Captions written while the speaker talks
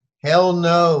Hell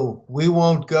no, we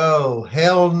won't go.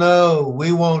 Hell no,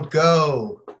 we won't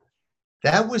go.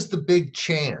 That was the big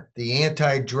chant, the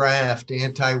anti-draft,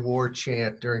 anti-war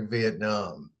chant during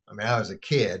Vietnam. I mean, I was a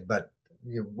kid, but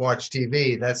you watch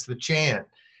TV, that's the chant.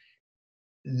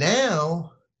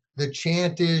 Now, the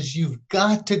chant is you've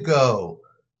got to go.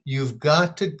 You've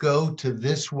got to go to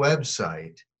this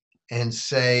website and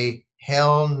say,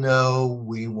 hell no,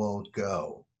 we won't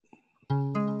go.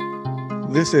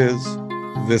 This is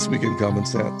This Week in Common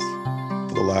Sense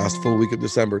for the last full week of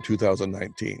December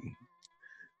 2019.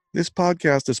 This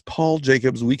podcast is Paul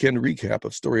Jacobs' weekend recap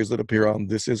of stories that appear on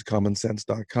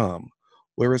thisiscommonsense.com,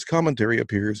 where his commentary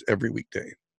appears every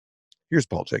weekday. Here's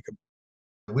Paul Jacob.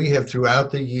 We have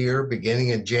throughout the year, beginning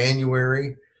in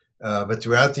January, but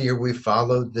throughout the year, we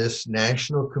followed this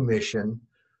National Commission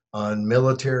on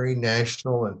Military,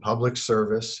 National, and Public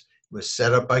Service. It was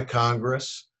set up by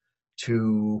Congress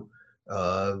to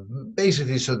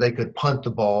basically so they could punt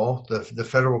the ball. The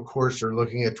federal courts are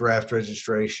looking at draft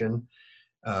registration.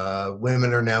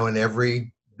 Women are now in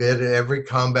every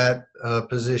combat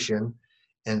position.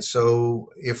 And so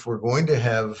if we're going to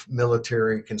have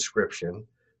military conscription,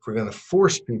 if we're going to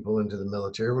force people into the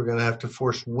military, we're going to have to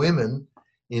force women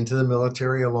into the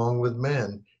military along with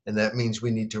men. And that means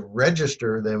we need to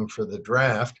register them for the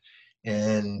draft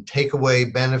and take away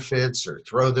benefits or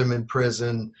throw them in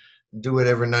prison, do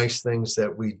whatever nice things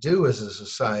that we do as a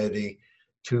society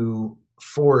to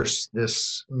force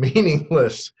this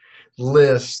meaningless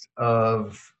list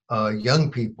of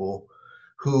young people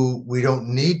who we don't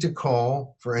need to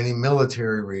call for any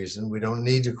military reason. We don't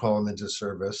need to call them into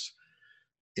service.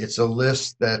 It's a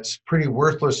list that's pretty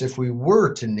worthless if we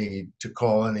were to need to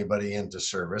call anybody into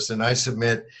service. And I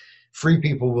submit free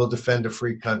people will defend a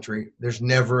free country. There's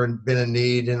never been a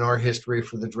need in our history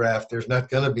for the draft. There's not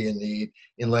going to be a need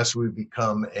unless we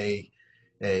become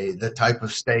the type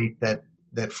of state that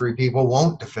free people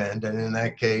won't defend. And in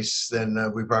that case, then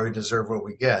we probably deserve what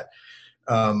we get.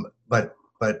 But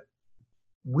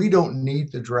we don't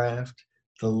need the draft.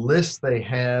 The list they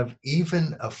have,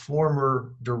 even a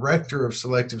former director of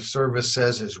selective service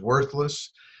says is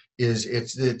worthless.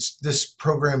 This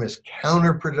program is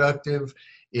counterproductive.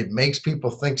 It makes people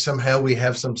think somehow we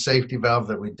have some safety valve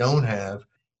that we don't have.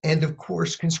 And of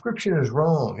course, conscription is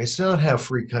wrong. It's not how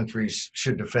free countries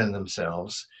should defend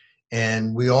themselves.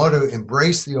 And we ought to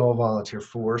embrace the all-volunteer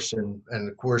force. And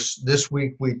of course, this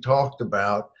week we talked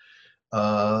about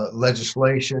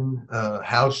legislation,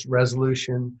 House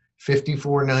Resolution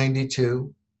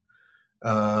 5492,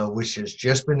 which has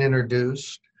just been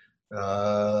introduced.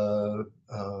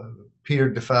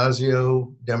 Peter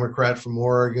DeFazio, Democrat from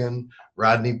Oregon,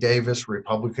 Rodney Davis,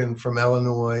 Republican from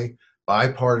Illinois,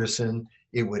 bipartisan.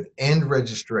 It would end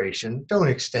registration. Don't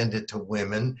extend it to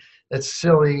women. That's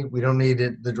silly. We don't need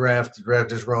it. The draft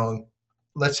is wrong.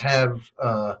 Let's have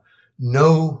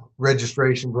no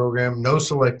registration program, no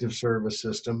selective service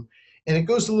system. And it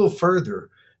goes a little further.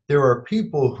 There are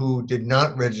people who did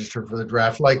not register for the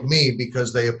draft, like me,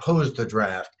 because they opposed the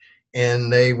draft.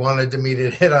 And they wanted me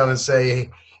to hit on and say,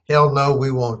 hell no,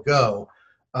 we won't go.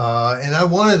 And I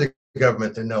wanted the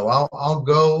government to know, I'll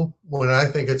go when I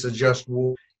think it's a just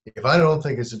war. If I don't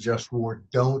think it's a just war,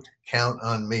 don't count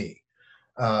on me.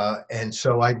 And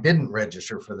so I didn't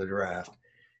register for the draft.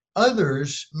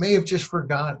 Others may have just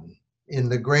forgotten. In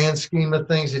the grand scheme of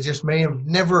things, it just may have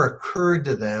never occurred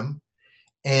to them.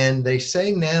 And they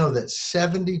say now that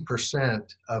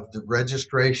 70% of the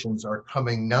registrations are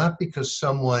coming not because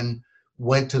someone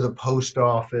went to the post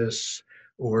office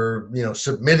or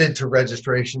submitted to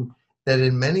registration, that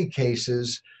in many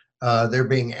cases they're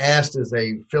being asked as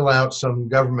they fill out some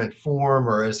government form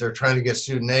or as they're trying to get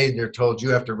student aid, they're told you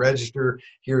have to register,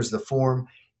 here's the form.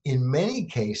 In many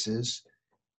cases,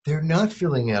 they're not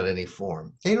filling out any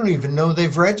form. They don't even know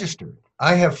they've registered.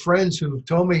 I have friends who've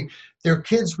told me their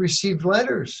kids received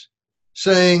letters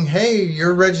saying, hey,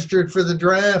 you're registered for the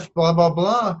draft, blah, blah,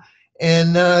 blah.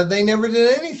 And they never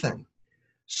did anything.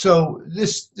 So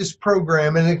this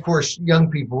program, and of course,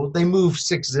 young people, they move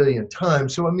 6 zillion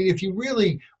times. So, I mean, if you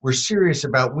really were serious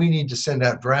about we need to send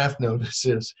out draft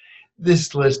notices,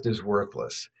 this list is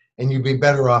worthless. And you'd be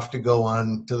better off to go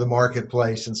on to the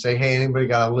marketplace and say, hey, anybody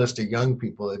got a list of young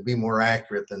people? It'd be more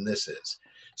accurate than this is.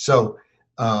 So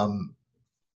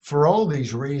for all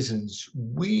these reasons,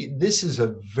 this is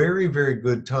a very, very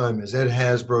good time, as Ed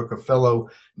Hasbrook, a fellow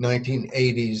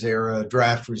 1980s era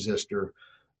draft resistor,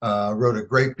 wrote a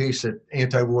great piece at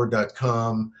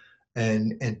antiwar.com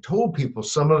and told people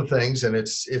some of the things, and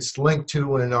it's linked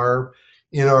to in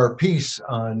our piece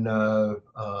on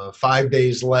 5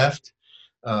 days left.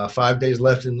 5 days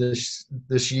left in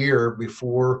this year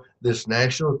before this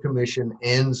national commission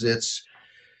ends its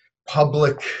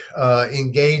public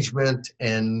engagement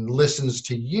and listens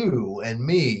to you and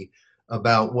me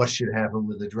about what should happen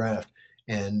with the draft.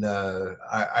 And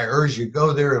I urge you,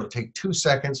 go there. It'll take 2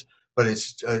 seconds, but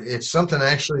it's something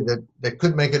actually that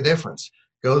could make a difference.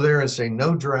 Go there and say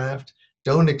no draft.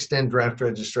 Don't extend draft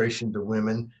registration to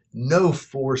women. No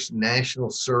forced national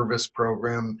service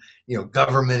program,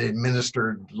 government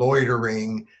administered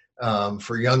loitering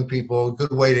for young people. A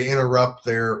good way to interrupt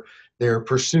their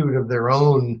pursuit of their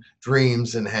own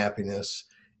dreams and happiness.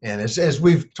 And as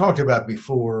we've talked about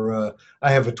before,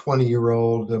 I have a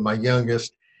 20-year-old, my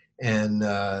youngest, and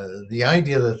the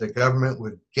idea that the government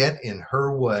would get in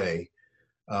her way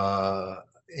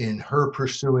in her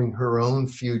pursuing her own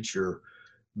future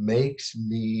makes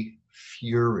me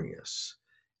furious.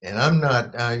 And I'm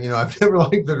not, I've never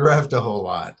liked the draft a whole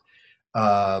lot,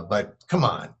 but come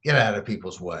on, get out of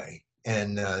people's way.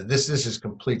 And this is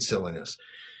complete silliness.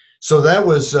 So that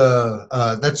was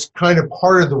that's kind of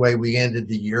part of the way we ended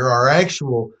the year. Our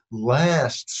actual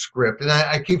last script, and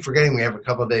I keep forgetting we have a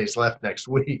couple of days left next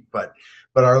week, but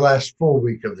our last full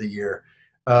week of the year,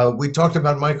 we talked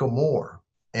about Michael Moore,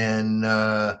 and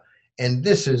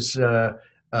this is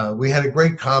we had a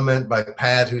great comment by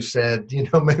Pat who said,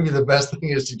 maybe the best thing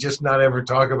is to just not ever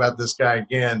talk about this guy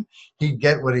again. He'd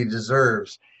get what he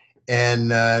deserves,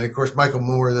 and of course Michael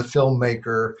Moore, the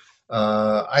filmmaker.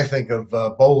 I think of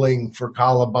Bowling for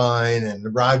Columbine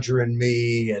and Roger and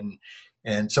Me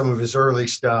and some of his early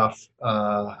stuff.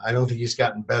 I don't think he's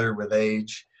gotten better with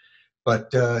age,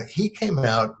 but he came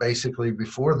out basically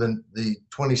before the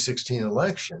 2016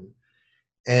 election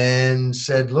and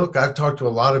said, look, I've talked to a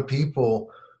lot of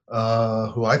people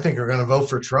who I think are going to vote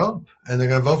for Trump, and they're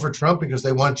going to vote for Trump because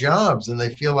they want jobs and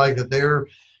they feel like that their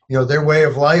way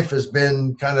of life has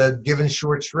been kind of given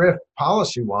short shrift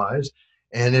policy-wise.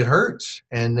 And it hurts,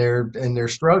 and they're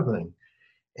struggling.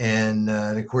 And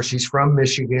of course, he's from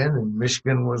Michigan, and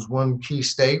Michigan was one key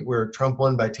state where Trump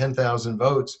won by 10,000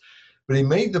 votes. But he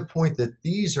made the point that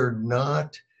these are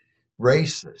not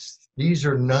racist. These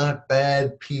are not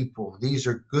bad people. These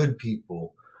are good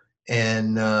people,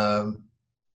 and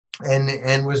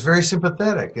was very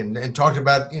sympathetic and talked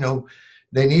about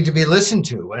they need to be listened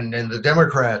to, and the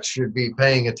Democrats should be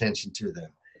paying attention to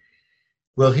them.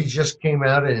 Well, he just came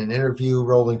out in an interview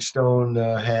Rolling Stone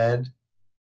had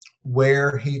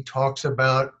where he talks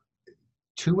about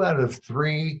 2 out of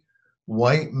 3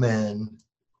 white men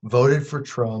voted for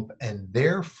Trump, and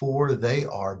therefore they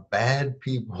are bad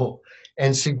people,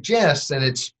 and suggests, and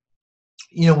it's,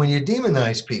 when you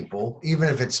demonize people, even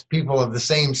if it's people of the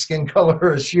same skin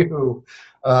color as you,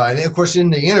 and of course in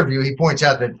the interview he points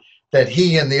out that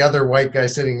he and the other white guy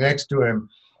sitting next to him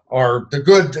are they're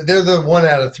the 1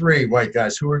 out of 3 white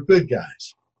guys who are good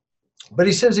guys. But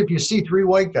he says if you see 3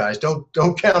 white guys, don't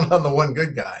count on the one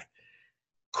good guy.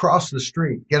 Cross the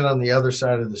street, get on the other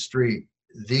side of the street.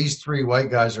 These 3 white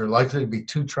guys are likely to be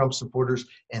 2 Trump supporters,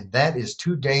 and that is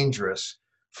too dangerous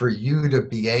for you to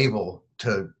be able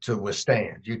to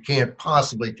withstand. You can't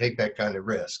possibly take that kind of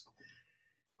risk.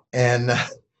 And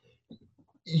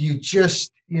you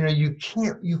just, you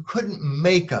couldn't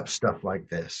make up stuff like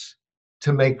this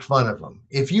to make fun of them.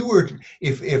 If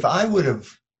I would have,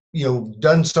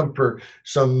 done some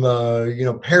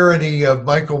parody of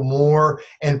Michael Moore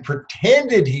and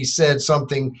pretended he said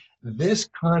something this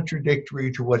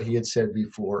contradictory to what he had said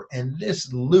before and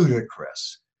this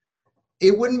ludicrous,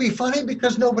 it wouldn't be funny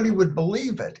because nobody would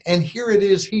believe it. And here it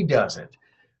is, he does it.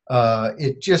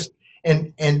 It just,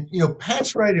 and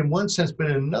Pat's right in one sense, but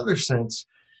in another sense,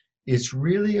 it's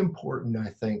really important, I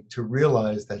think, to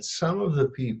realize that some of the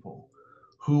people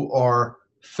who are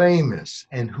famous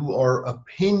and who are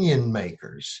opinion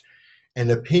makers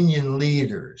and opinion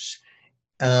leaders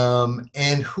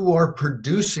and who are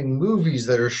producing movies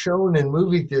that are shown in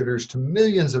movie theaters to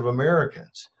millions of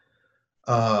Americans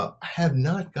have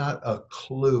not got a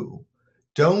clue,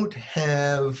 don't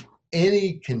have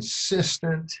any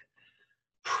consistent,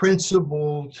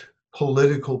 principled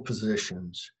political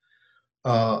positions,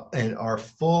 and are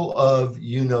full of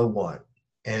what.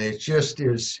 And it just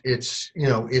is, it's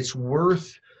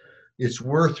worth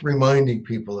reminding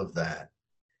people of that.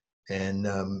 And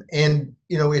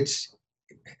it's,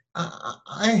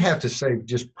 I have to say,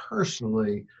 just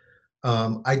personally,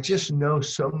 I just know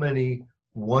so many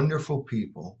wonderful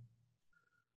people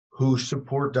who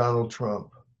support Donald Trump.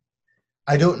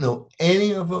 I don't know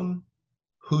any of them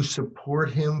who support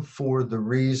him for the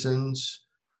reasons,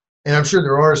 and I'm sure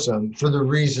there are some, for the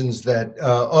reasons that,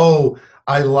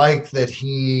 I like that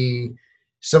he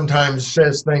sometimes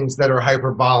says things that are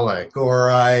hyperbolic,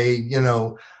 or I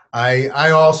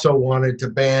also wanted to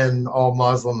ban all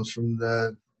Muslims from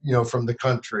the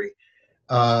country.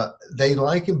 They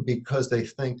like him because they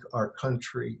think our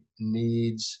country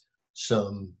needs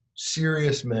some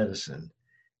serious medicine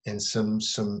and some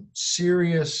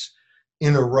serious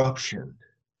interruption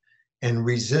and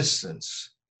resistance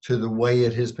to the way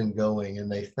it has been going.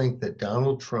 And they think that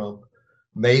Donald Trump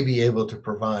may be able to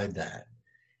provide that.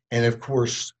 And of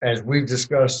course, as we've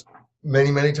discussed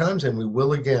many, many times, and we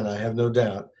will again, I have no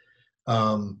doubt,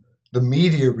 the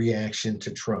media reaction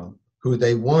to Trump, who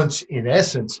they once, in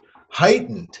essence,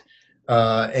 heightened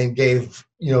and gave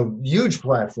huge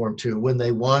platform to when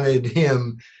they wanted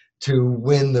him to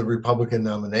win the Republican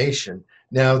nomination.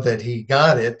 Now that he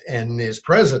got it and is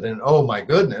president, oh my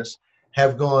goodness,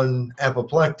 have gone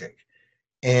apoplectic.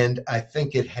 And I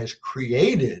think it has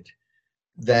created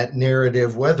that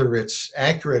narrative, whether it's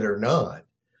accurate or not.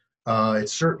 It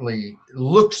certainly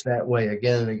looks that way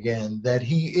again and again, that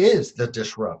he is the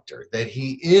disruptor, that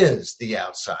he is the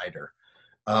outsider,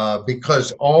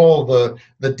 because all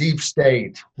the deep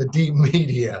state, the deep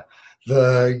media,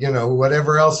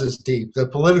 whatever else is deep, the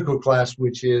political class,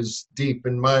 which is deep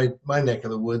in my neck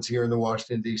of the woods here in the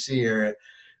Washington, D.C. area,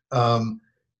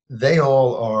 they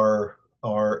all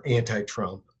are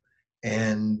anti-Trump.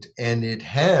 And it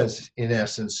has, in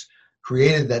essence,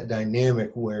 created that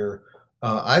dynamic where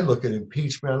I look at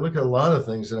impeachment, I look at a lot of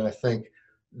things, and I think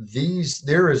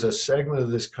there is a segment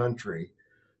of this country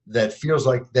that feels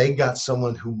like they got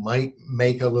someone who might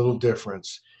make a little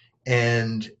difference.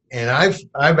 And I've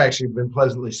actually been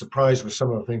pleasantly surprised with some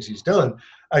of the things he's done.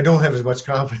 I don't have as much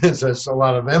confidence as a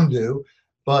lot of them do,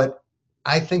 but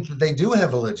I think that they do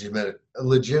have a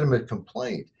legitimate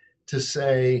complaint to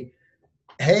say,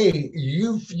 hey,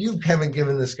 you haven't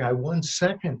given this guy 1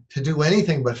 second to do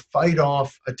anything but fight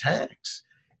off attacks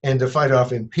and to fight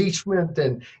off impeachment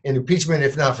and impeachment,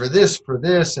 if not for this,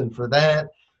 and for that.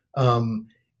 And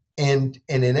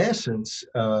in essence,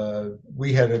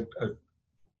 we had a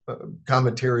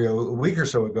commentary a week or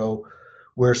so ago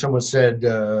where someone said,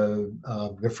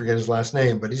 I forget his last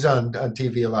name, but he's on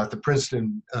TV a lot, the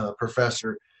Princeton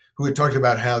professor, who had talked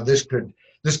about how this could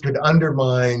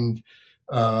undermine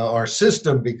our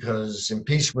system because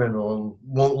impeachment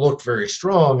won't look very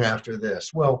strong after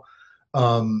this. Well,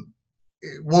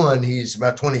 one, he's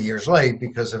about 20 years late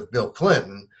because of Bill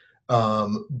Clinton.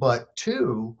 But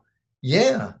two,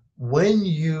 yeah, when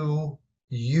you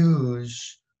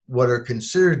use what are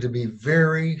considered to be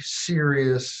very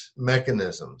serious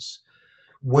mechanisms,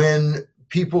 when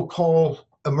people call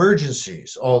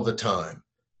emergencies all the time,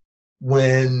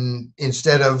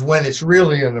 instead of when it's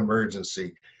really an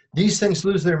emergency, these things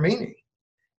lose their meaning.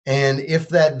 And if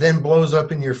that then blows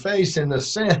up in your face, in a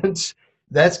sense,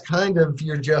 that's kind of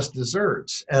your just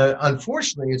desserts.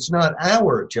 Unfortunately, it's not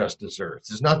our just desserts.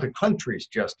 It's not the country's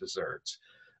just desserts.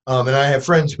 And I have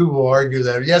friends who will argue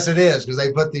that, yes, it is, because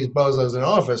they put these bozos in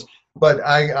office. But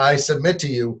I submit to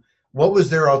you, what was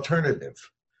their alternative?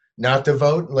 Not to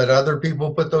vote and let other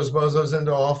people put those bozos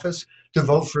into office? To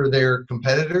vote for their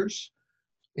competitors?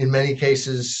 In many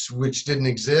cases, which didn't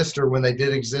exist, or when they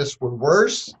did exist were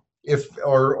worse,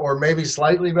 or maybe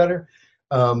slightly better.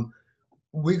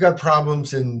 We've got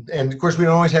problems, and of course we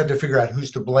don't always have to figure out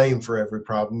who's to blame for every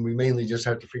problem. We mainly just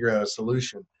have to figure out a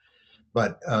solution.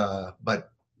 But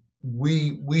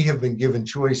we have been given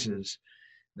choices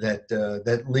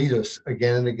that lead us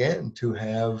again and again to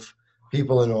have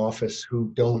people in office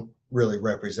who don't really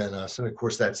represent us. And of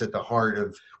course, that's at the heart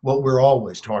of what we're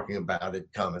always talking about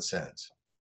at Common Sense.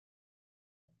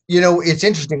 It's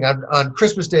interesting. On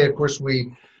Christmas Day, of course,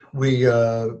 we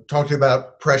talked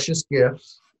about precious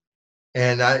gifts.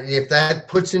 And if that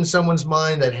puts in someone's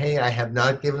mind that, hey, I have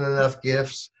not given enough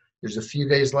gifts, there's a few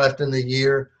days left in the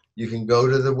year, you can go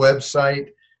to the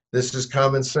website,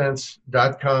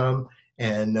 thisiscommonsense.com,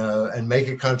 and make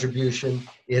a contribution.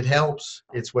 It helps.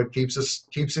 It's what keeps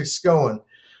us going.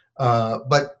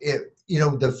 But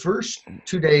the first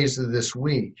 2 days of this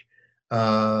week,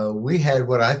 we had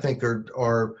what I think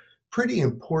are pretty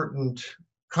important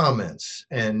comments,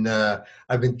 and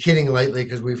I've been kidding lately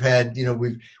because we've had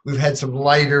some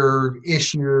lighter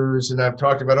issues, and I've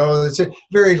talked about it's a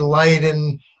very light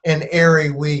and airy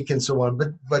week and so on.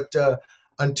 But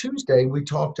on Tuesday we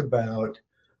talked about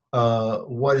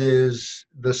what is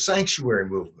the sanctuary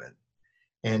movement.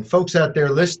 And folks out there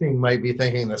listening might be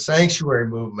thinking, the sanctuary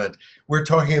movement, we're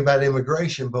talking about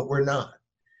immigration, but we're not.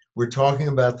 We're talking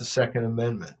about the Second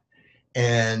Amendment.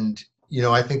 And,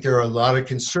 I think there are a lot of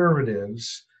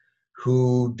conservatives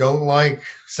who don't like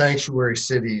sanctuary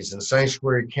cities and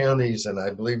sanctuary counties. And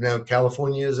I believe now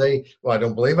California is well, I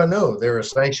don't believe, I know they're a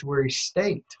sanctuary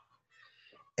state.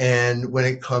 And when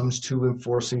it comes to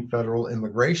enforcing federal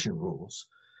immigration rules.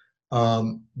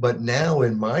 But now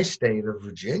in my state of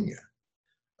Virginia,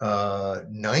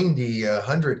 90,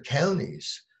 100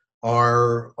 counties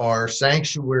are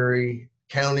sanctuary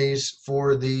counties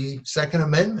for the Second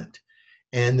Amendment.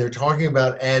 And they're talking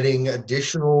about adding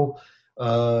additional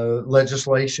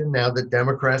legislation now that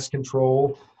Democrats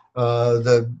control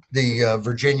the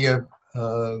Virginia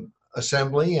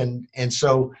Assembly, and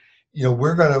so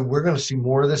we're gonna see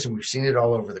more of this, and we've seen it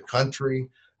all over the country.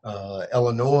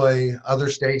 Illinois, other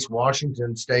states,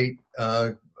 Washington State.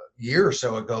 A year or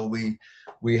so ago,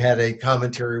 we had a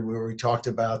commentary where we talked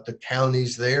about the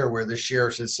counties there where the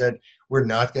sheriffs had said we're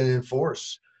not going to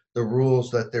enforce the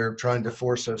rules that they're trying to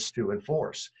force us to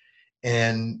enforce.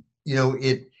 And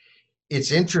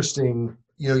it's interesting,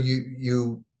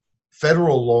 you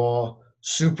federal law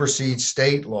supersedes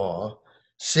state law.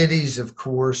 Cities, of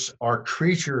course, are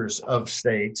creatures of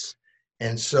states,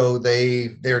 and so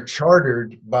they're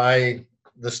chartered by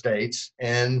the states,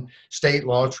 and state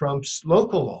law trumps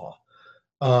local law.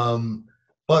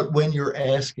 But when you're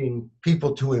asking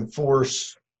people to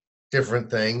enforce different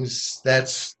things,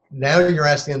 now you're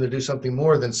asking them to do something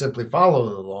more than simply follow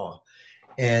the law.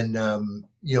 And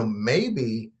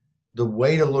maybe the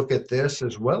way to look at this,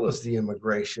 as well as the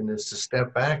immigration, is to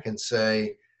step back and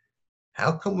say,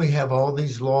 how come we have all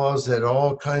these laws that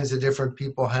all kinds of different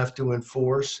people have to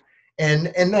enforce?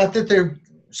 And not that they're,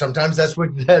 sometimes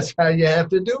that's how you have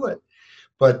to do it.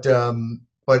 But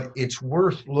it's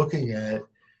worth looking at,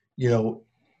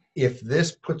 if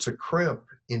this puts a crimp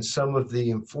in some of the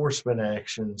enforcement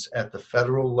actions at the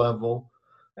federal level,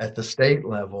 at the state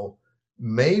level,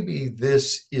 maybe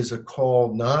this is a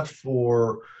call not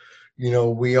for,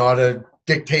 we ought to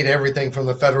dictate everything from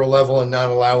the federal level and not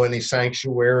allow any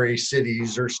sanctuary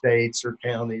cities or states or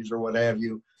counties or what have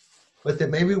you, but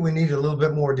that maybe we need a little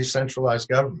bit more decentralized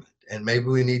government, and maybe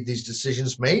we need these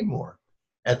decisions made more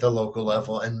at the local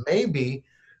level. And maybe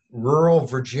rural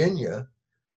Virginia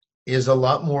is a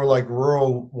lot more like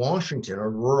rural Washington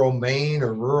or rural Maine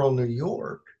or rural New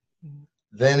York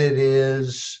than it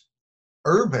is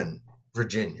urban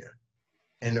Virginia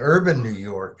and urban New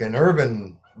York and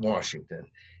urban Washington.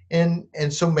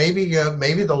 And so maybe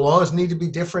the laws need to be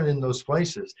different in those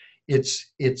places.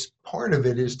 It's part of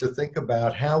it is to think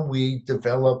about how we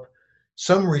develop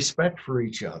some respect for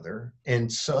each other and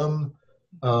some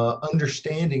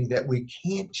understanding that we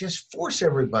can't just force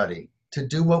everybody to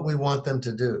do what we want them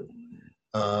to do.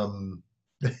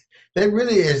 That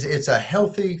really is,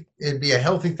 it'd be a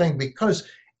healthy thing, because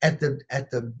at the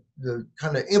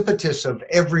kind of impetus of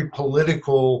every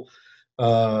political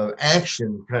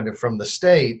action kind of from the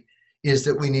state is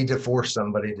that we need to force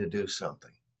somebody to do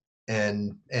something.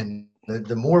 And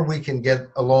the more we can get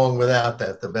along without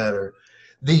that, the better.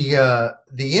 The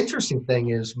interesting thing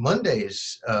is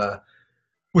Mondays,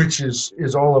 which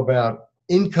is all about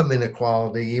income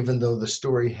inequality, even though the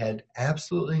story had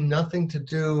absolutely nothing to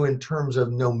do in terms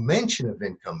of no mention of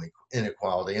income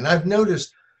inequality. And I've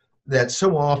noticed that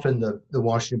so often the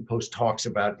Washington Post talks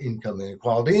about income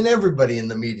inequality, and everybody in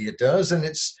the media does, and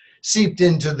it's seeped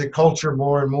into the culture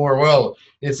more and more. Well,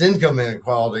 it's income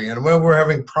inequality, and well, we're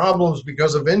having problems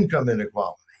because of income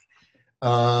inequality.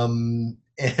 And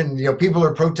people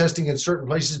are protesting in certain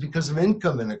places because of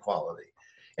income inequality.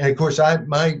 And of course,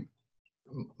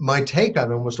 my take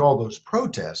on almost all those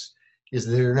protests is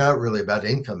that they're not really about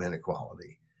income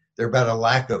inequality. They're about a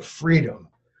lack of freedom,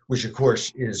 which of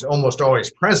course is almost always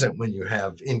present when you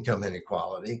have income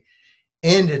inequality.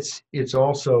 And it's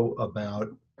also about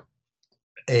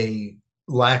a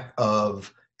lack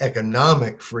of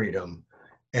economic freedom.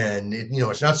 And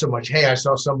it's not so much, hey, I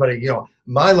saw somebody,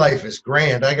 my life is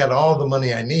grand, I got all the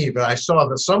money I need, but I saw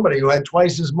that somebody who had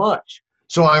twice as much,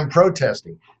 so I'm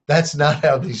protesting. That's not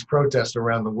how these protests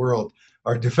around the world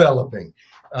are developing.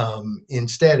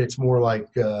 Instead, it's more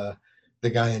like the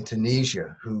guy in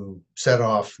Tunisia who set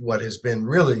off what has been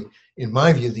really, in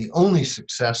my view, the only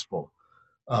successful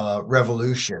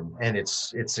revolution, and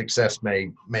its success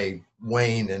may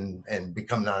wane and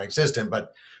become non-existent.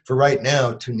 But for right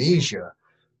now, Tunisia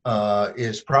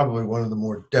is probably one of the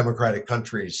more democratic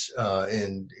countries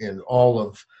in all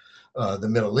of the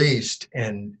Middle East,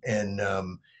 and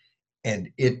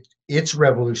its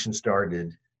revolution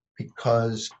started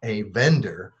because a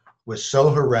vendor was so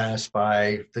harassed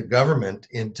by the government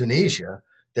in Tunisia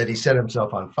that he set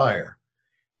himself on fire.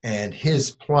 And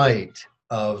his plight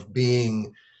of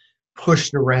being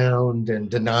pushed around and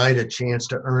denied a chance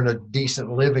to earn a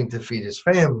decent living to feed his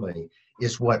family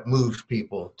is what moved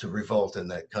people to revolt in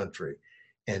that country.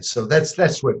 And so that's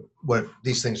what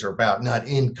these things are about, not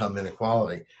income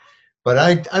inequality. But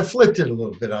I flipped it a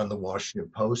little bit on the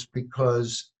Washington Post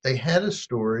because they had a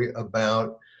story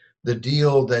about the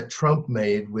deal that Trump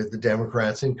made with the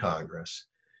Democrats in Congress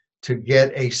to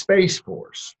get a space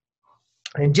force.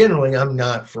 And generally, I'm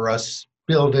not for us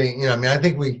building, I mean, I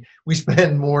think we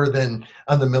spend more than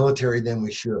on the military than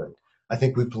we should. I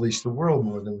think we police the world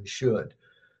more than we should.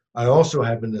 I also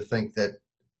happen to think that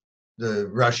the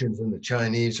Russians and the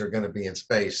Chinese are going to be in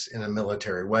space in a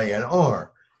military way, and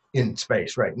are in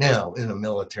space right now in a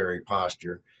military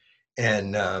posture,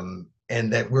 and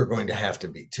that we're going to have to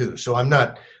be too. So I'm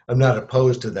not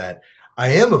opposed to that. I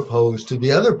am opposed to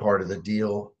the other part of the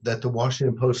deal that the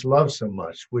Washington Post loves so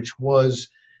much, which was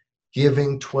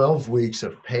giving 12 weeks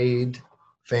of paid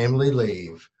family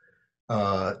leave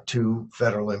to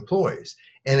federal employees.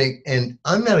 And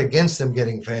I'm not against them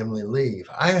getting family leave.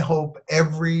 I hope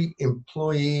every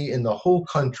employee in the whole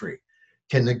country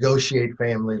can negotiate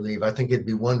family leave. I think it'd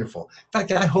be wonderful. In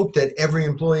fact, I hope that every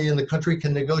employee in the country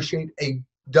can negotiate a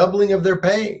doubling of their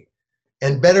pay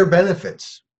and better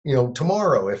benefits,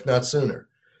 tomorrow, if not sooner.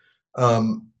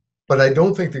 But I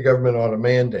don't think the government ought to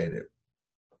mandate it.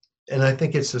 And I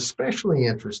think it's especially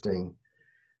interesting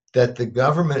that the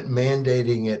government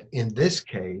mandating it in this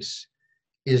case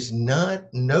is not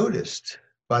noticed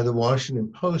by the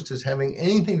Washington Post as having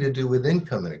anything to do with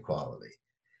income inequality.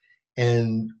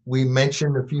 And we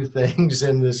mentioned a few things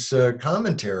in this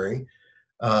commentary.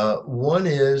 One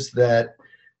is that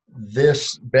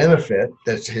this benefit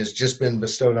that has just been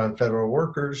bestowed on federal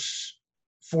workers,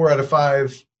 4 out of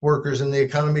 5 workers in the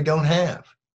economy don't have.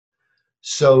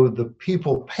 So the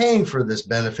people paying for this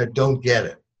benefit don't get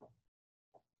it.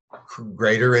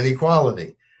 Greater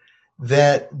inequality.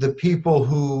 That the people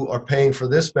who are paying for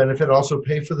this benefit also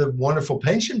pay for the wonderful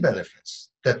pension benefits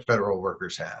that federal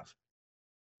workers have,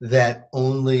 that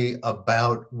only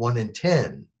about 1 in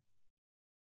 10,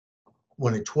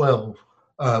 1 in 12,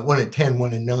 1 in 10,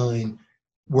 1 in 9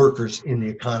 workers in the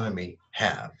economy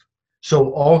have.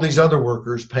 So all these other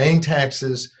workers paying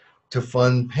taxes to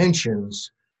fund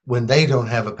pensions when they don't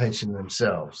have a pension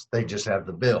themselves, they just have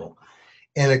the bill.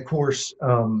 And of course,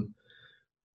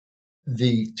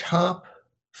 the top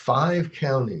 5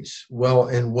 counties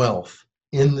in wealth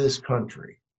in this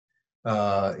country,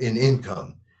 in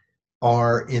income,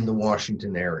 are in the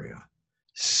Washington area.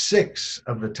 6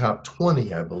 of the top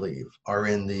 20, I believe, are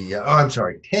in the,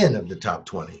 10 of the top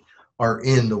 20 are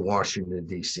in the Washington,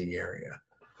 D.C. area.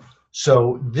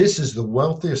 So this is the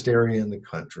wealthiest area in the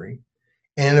country.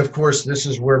 And of course, this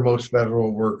is where most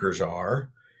federal workers are.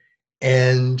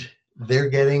 And they're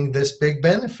getting this big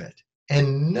benefit.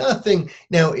 And nothing,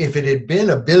 now, if it had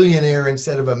been a billionaire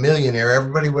instead of a millionaire,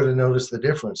 everybody would have noticed the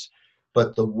difference.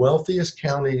 But the wealthiest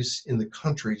counties in the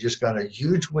country just got a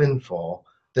huge windfall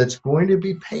that's going to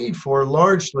be paid for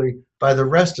largely by the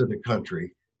rest of the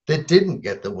country that didn't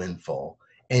get the windfall.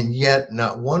 And yet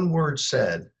not one word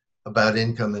said about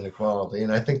income inequality.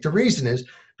 And I think the reason is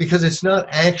because it's not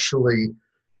actually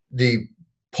the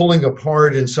pulling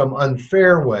apart in some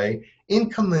unfair way.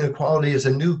 Income inequality is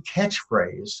a new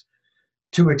catchphrase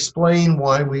to explain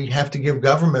why we have to give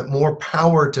government more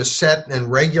power to set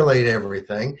and regulate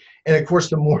everything. And of course,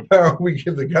 the more power we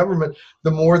give the government,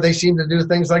 the more they seem to do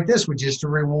things like this, which is to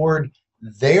reward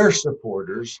their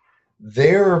supporters,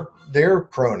 their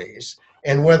cronies.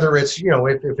 And whether it's,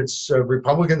 if it's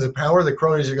Republicans in power, the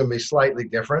cronies are going to be slightly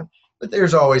different, but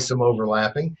there's always some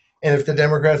overlapping. And if the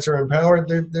Democrats are in power,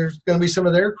 there's going to be some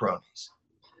of their cronies.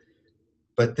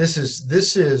 But this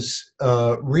is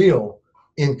real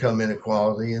income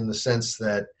inequality in the sense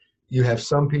that you have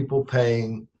some people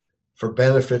paying for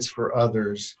benefits for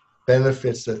others,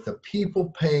 benefits that the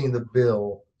people paying the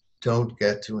bill don't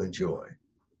get to enjoy.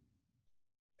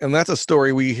 And that's a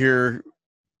story we hear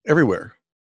everywhere.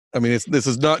 I mean, this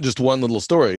is not just one little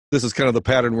story. This is kind of the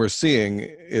pattern we're seeing.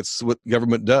 It's what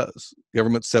government does.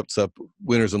 Government sets up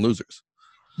winners and losers.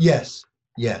 Yes.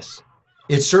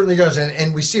 It certainly does.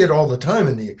 And we see it all the time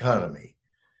in the economy.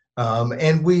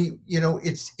 And we,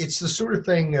 it's the sort of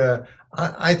thing,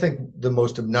 I think the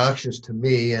most obnoxious to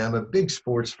me, I'm a big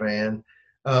sports fan,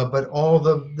 but all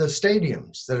the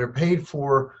stadiums that are paid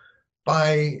for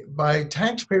by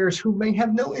taxpayers who may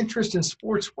have no interest in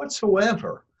sports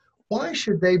whatsoever. Why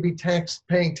should they be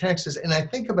paying taxes? And I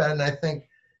think about it and I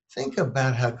think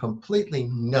about how completely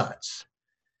nuts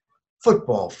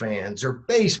football fans or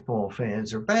baseball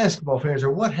fans or basketball fans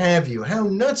or what have you, how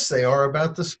nuts they are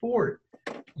about the sport.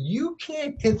 You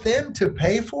can't get them to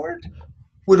pay for it.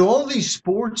 Would all these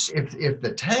sports, if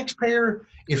the taxpayer,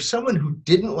 if someone who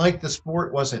didn't like the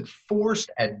sport wasn't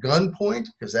forced at gunpoint,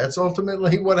 because that's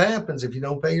ultimately what happens if you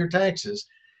don't pay your taxes,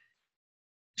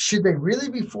 should they really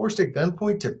be forced at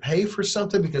gunpoint to pay for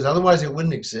something because otherwise it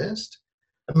wouldn't exist?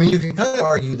 I mean, you can kind of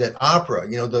argue that opera,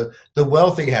 the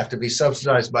wealthy have to be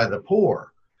subsidized by the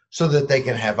poor so that they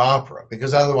can have opera,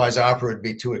 because otherwise opera would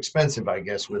be too expensive, I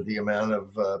guess, with the amount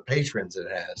of patrons it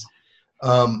has.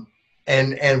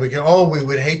 And we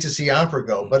would hate to see opera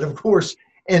go, but of course,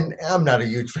 and I'm not a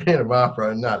huge fan of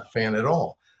opera, I'm not a fan at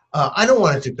all. I don't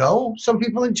want it to go. Some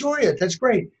people enjoy it. That's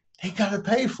great. They got to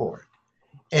pay for it.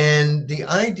 And the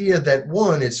idea that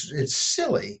it's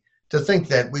silly to think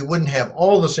that we wouldn't have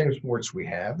all the same sports we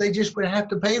have. They just would have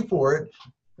to pay for it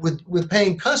with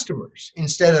paying customers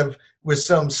instead of with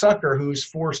some sucker who's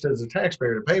forced as a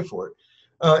taxpayer to pay for it.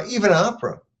 Even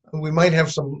opera, we might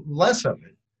have some less of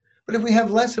it. But if we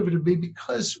have less of it, it'd be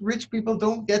because rich people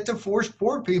don't get to force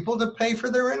poor people to pay for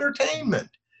their entertainment.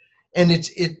 And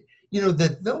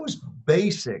that those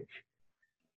basic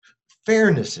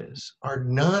fairnesses are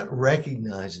not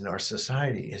recognized in our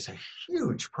society is a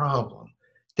huge problem.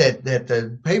 That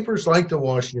the papers like the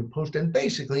Washington Post and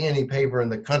basically any paper in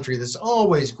the country that's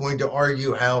always going to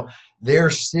argue how their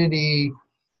city,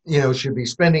 should be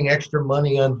spending extra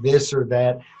money on this or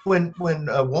that. When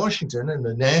Washington and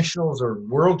the Nationals are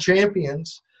world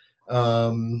champions,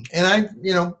 and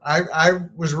I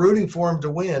was rooting for them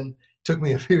to win. Took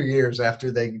me a few years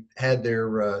after they had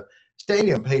their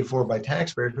stadium paid for by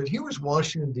taxpayers, but here was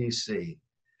Washington, D.C.,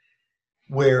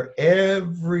 where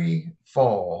every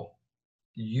fall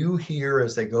you hear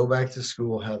as they go back to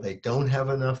school how they don't have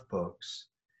enough books,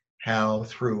 how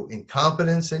through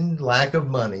incompetence and lack of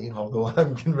money, although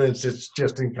I'm convinced it's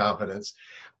just incompetence,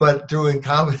 but through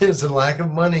incompetence and lack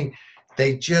of money,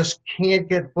 they just can't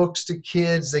get books to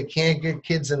kids. They can't get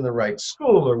kids in the right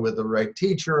school or with the right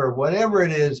teacher or whatever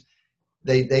it is.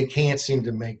 They can't seem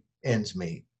to make ends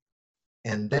meet.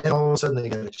 And then all of a sudden they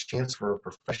get a chance for a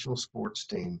professional sports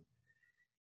team.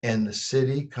 And the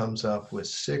city comes up with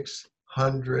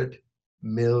 $600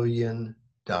 million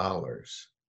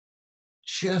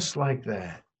just like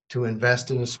that to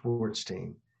invest in a sports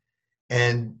team.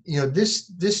 And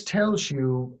this tells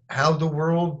you how the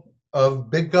world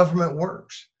of big government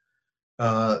works.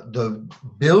 The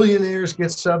billionaires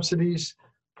get subsidies,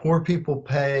 poor people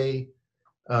pay.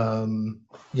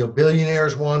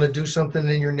 Billionaires want to do something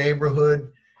in your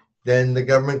neighborhood, then the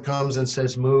government comes and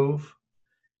says, move.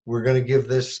 We're going to give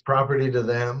this property to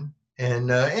them.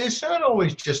 And it's not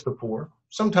always just the poor.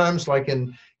 Sometimes, like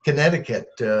in Connecticut,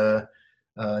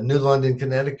 New London,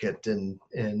 Connecticut, and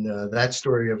that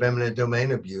story of eminent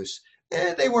domain abuse,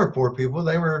 they weren't poor people.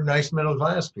 They were nice middle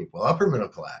class people, upper middle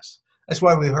class. That's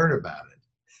why we heard about it.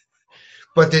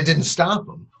 But they didn't stop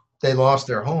them. They lost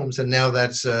their homes, and now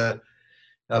that's a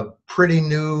pretty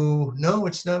new, no,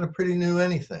 it's not a pretty new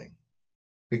anything,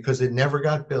 because it never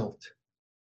got built,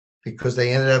 because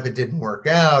it didn't work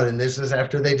out. And this is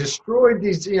after they destroyed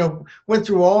these, went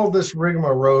through all this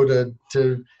rigmarole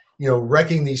to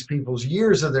wrecking these people's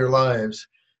years of their lives.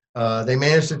 They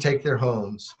managed to take their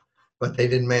homes, but they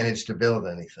didn't manage to build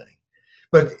anything.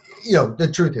 But, the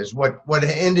truth is what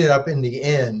ended up in the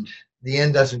end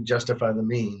doesn't justify the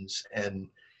means. And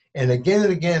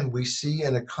again, we see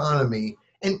an economy,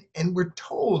 and we're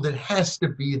told it has to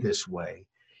be this way.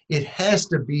 It has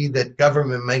to be that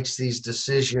government makes these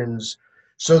decisions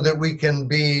so that we can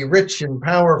be rich and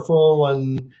powerful,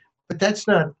 but that's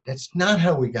not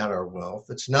how we got our wealth.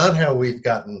 It's not how we've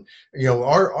gotten,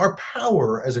 our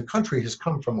power as a country has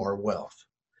come from our wealth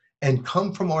and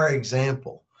come from our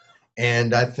example.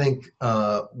 And I think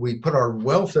we put our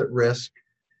wealth at risk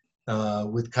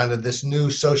with kind of this new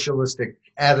socialistic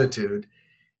attitude,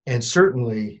 and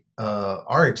certainly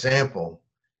our example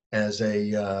as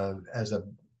a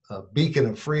beacon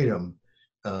of freedom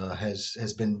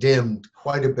has been dimmed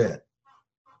quite a bit.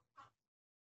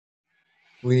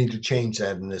 We need to change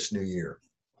that in this new year.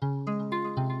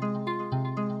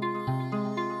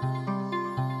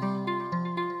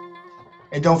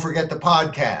 And don't forget the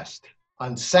podcast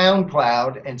on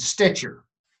SoundCloud and Stitcher.